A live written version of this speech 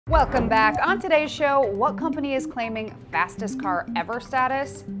Welcome back. On today's show, what company is claiming fastest car ever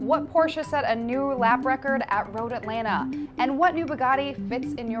status? What Porsche set a new lap record at Road Atlanta? And what new Bugatti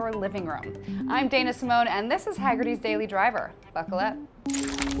fits in your living room? I'm Dana Simone, and this is Hagerty's Daily Driver. Buckle up.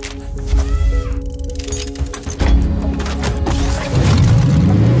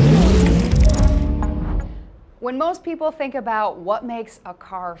 When most people think about what makes a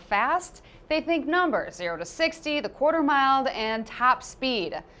car fast, they think numbers, 0 to 60, the quarter mile, and top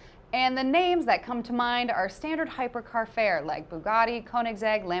speed. And the names that come to mind are standard hypercar fare like Bugatti,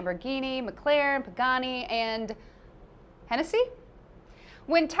 Koenigsegg, Lamborghini, McLaren, Pagani, and Hennessey?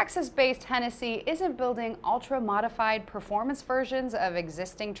 When Texas-based Hennessey isn't building ultra-modified performance versions of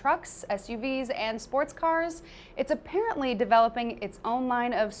existing trucks, SUVs, and sports cars, it's apparently developing its own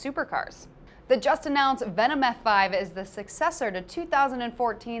line of supercars. The just-announced Venom F5 is the successor to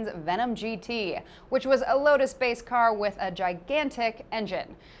 2014's Venom GT, which was a Lotus-based car with a gigantic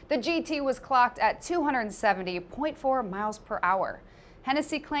engine. The GT was clocked at 270.4 miles per hour.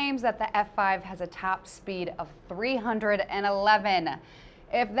 Hennessey claims that the F5 has a top speed of 311.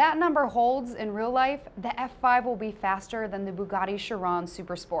 If that number holds in real life, the F5 will be faster than the Bugatti Chiron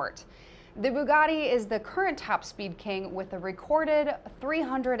Supersport. The Bugatti is the current top speed king with a recorded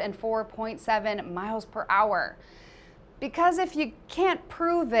 304.7 miles per hour. Because if you can't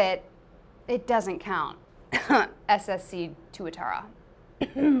prove it, it doesn't count. SSC Tuatara.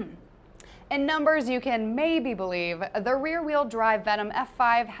 In numbers you can maybe believe, the rear-wheel drive Venom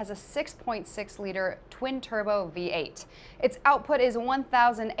F5 has a 6.6-liter twin-turbo V8. Its output is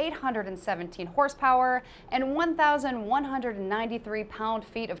 1,817 horsepower and 1,193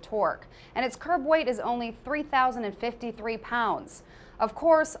 pound-feet of torque, and its curb weight is only 3,053 pounds. Of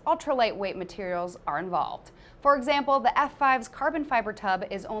course, ultra-lightweight materials are involved. For example, the F5's carbon fiber tub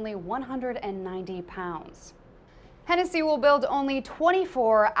is only 190 pounds. Hennessey will build only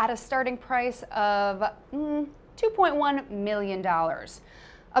 24 at a starting price of $2.1 million.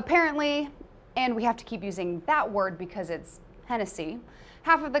 Apparently, and we have to keep using that word because it's Hennessey,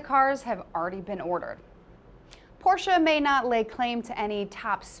 half of the cars have already been ordered. Porsche may not lay claim to any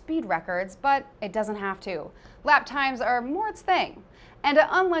top speed records, but it doesn't have to. Lap times are more its thing, and an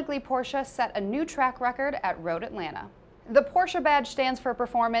unlikely Porsche set a new track record at Road Atlanta. The Porsche badge stands for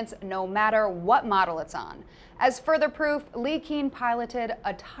performance no matter what model it's on. As further proof, Lee Keen piloted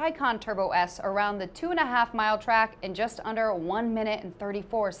a Taycan Turbo S around the 2.5-mile track in just under 1 minute and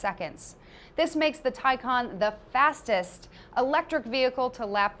 34 seconds. This makes the Taycan the fastest electric vehicle to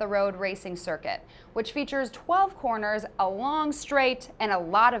lap the road racing circuit, which features 12 corners, a long straight, and a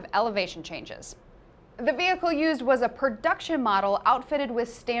lot of elevation changes. The vehicle used was a production model outfitted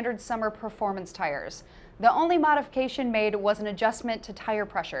with standard summer performance tires. The only modification made was an adjustment to tire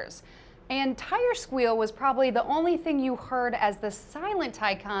pressures. And tire squeal was probably the only thing you heard as the silent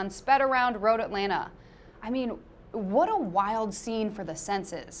Taycan sped around Road Atlanta. I mean, what a wild scene for the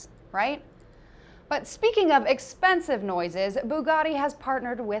senses, right? But speaking of expensive noises, Bugatti has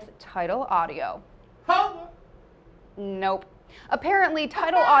partnered with Tidal Audio. Nope. Apparently,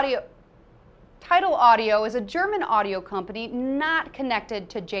 Tidal Audio is a German audio company not connected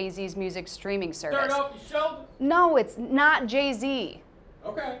to Jay-Z's music streaming service. Turn off your shoulders? No, it's not Jay-Z.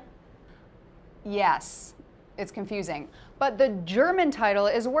 Okay. Yes, it's confusing. But the German Tidal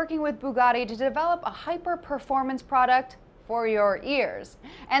is working with Bugatti to develop a hyper-performance product for your ears.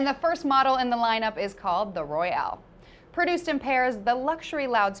 And the first model in the lineup is called the Royale. Produced in pairs, the luxury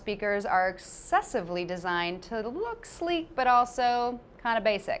loudspeakers are excessively designed to look sleek but also kind of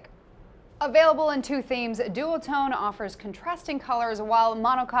basic. Available in 2 themes, Duotone offers contrasting colors while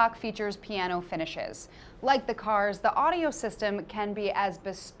Monocoque features piano finishes. Like the cars, the audio system can be as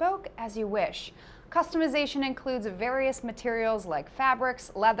bespoke as you wish. Customization includes various materials like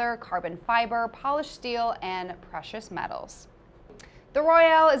fabrics, leather, carbon fiber, polished steel, and precious metals. The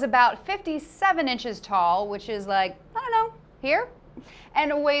Royale is about 57 inches tall, which is like, I don't know, here?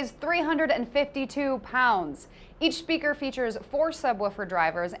 And weighs 352 pounds. Each speaker features 4 subwoofer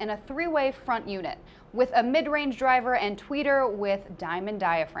drivers and a 3-way front unit, with a mid-range driver and tweeter with diamond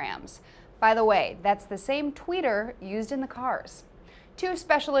diaphragms. By the way, that's the same tweeter used in the cars. 2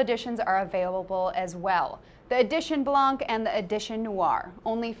 special editions are available as well, the Edition Blanc and the Edition Noir.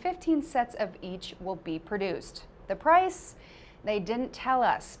 Only 15 sets of each will be produced. The price? They didn't tell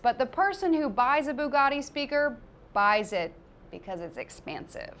us, but the person who buys a Bugatti speaker buys it because it's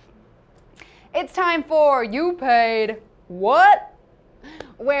expansive. It's time for You Paid What?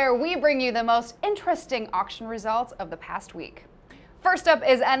 Where we bring you the most interesting auction results of the past week. First up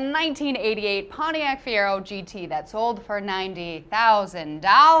is a 1988 Pontiac Fiero GT that sold for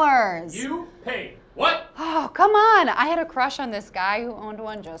 $90,000. You paid What? Oh, come on. I had a crush on this guy who owned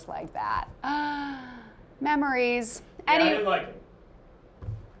one just like that. Memories. Yeah, I didn't like him.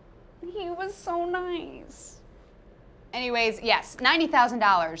 He was so nice. Anyways, yes,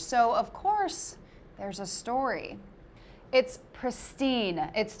 $90,000. So, of course, there's a story. It's pristine.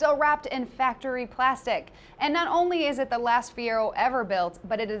 It's still wrapped in factory plastic. And not only is it the last Fiero ever built,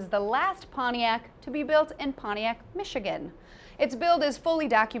 but it is the last Pontiac to be built in Pontiac, Michigan. Its build is fully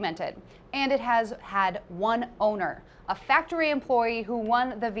documented, and it has had one owner, a factory employee who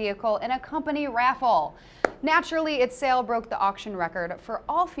won the vehicle in a company raffle. Naturally, its sale broke the auction record for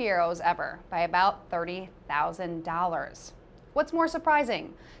all Fieros ever by about $30,000. What's more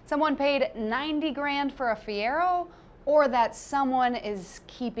surprising? Someone paid 90 grand for a Fiero, or that someone is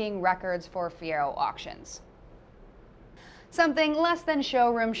keeping records for Fiero auctions? Something less than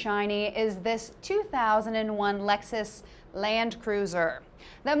showroom shiny is this 2001 Lexus Land Cruiser.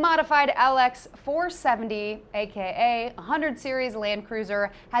 The modified LX 470, aka 100 series Land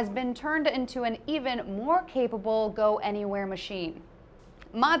Cruiser, has been turned into an even more capable go-anywhere machine.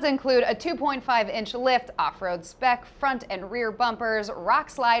 Mods include a 2.5-inch lift, off-road spec, front and rear bumpers, rock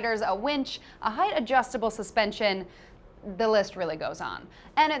sliders, a winch, a height-adjustable suspension. The list really goes on.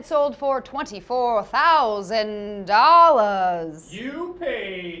 And it sold for $24,000. You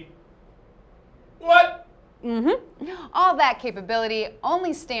paid what? All that capability,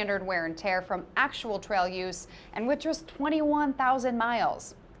 only standard wear and tear from actual trail use, and with just 21,000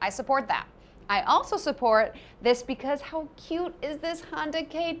 miles. I support that. I also support this because how cute is this Honda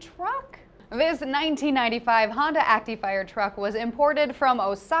K truck? This 1995 Honda Actiefire truck was imported from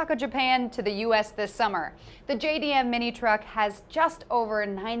Osaka, Japan to the US this summer. The JDM mini truck has just over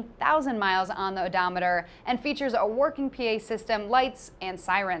 9,000 miles on the odometer and features a working PA system, lights, and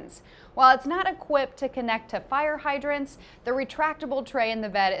sirens. While it's not equipped to connect to fire hydrants, the retractable tray in the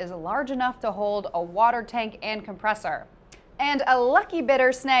bed is large enough to hold a water tank and compressor. And a lucky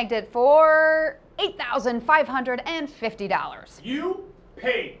bidder snagged it for $8,550. You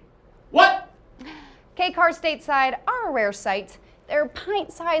paid what? K-cars stateside are a rare sight. They're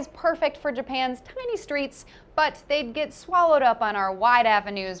pint-sized, perfect for Japan's tiny streets, but they'd get swallowed up on our wide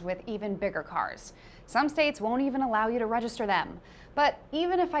avenues with even bigger cars. Some states won't even allow you to register them. But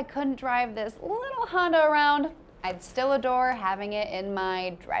even if I couldn't drive this little Honda around, I'd still adore having it in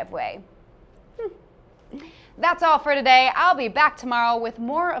my driveway. That's all for today. I'll be back tomorrow with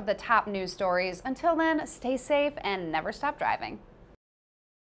more of the top news stories. Until then, stay safe and never stop driving.